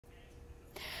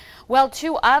Well,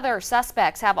 two other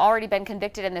suspects have already been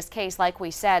convicted in this case, like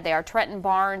we said. They are Trenton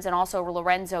Barnes and also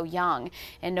Lorenzo Young.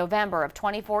 In November of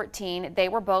 2014, they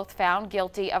were both found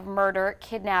guilty of murder,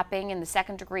 kidnapping, in the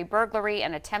second-degree burglary,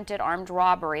 and attempted armed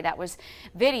robbery. That was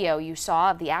video you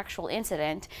saw of the actual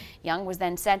incident. Young was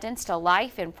then sentenced to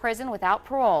life in prison without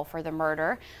parole for the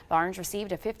murder. Barnes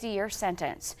received a 50-year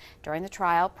sentence. During the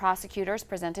trial, prosecutors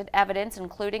presented evidence,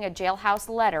 including a jailhouse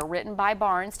letter written by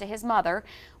Barnes to his mother,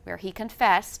 where he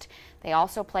confessed. They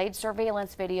also played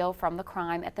surveillance video from the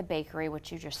crime at the bakery,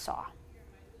 which you just saw.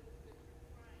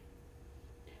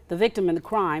 The victim in the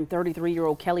crime,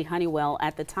 33-year-old Kelly Hunnewell,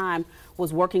 at the time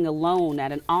was working alone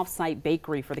at an off-site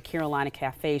bakery for the Carolina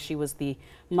Cafe. She was the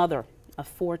mother of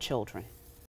 4 children.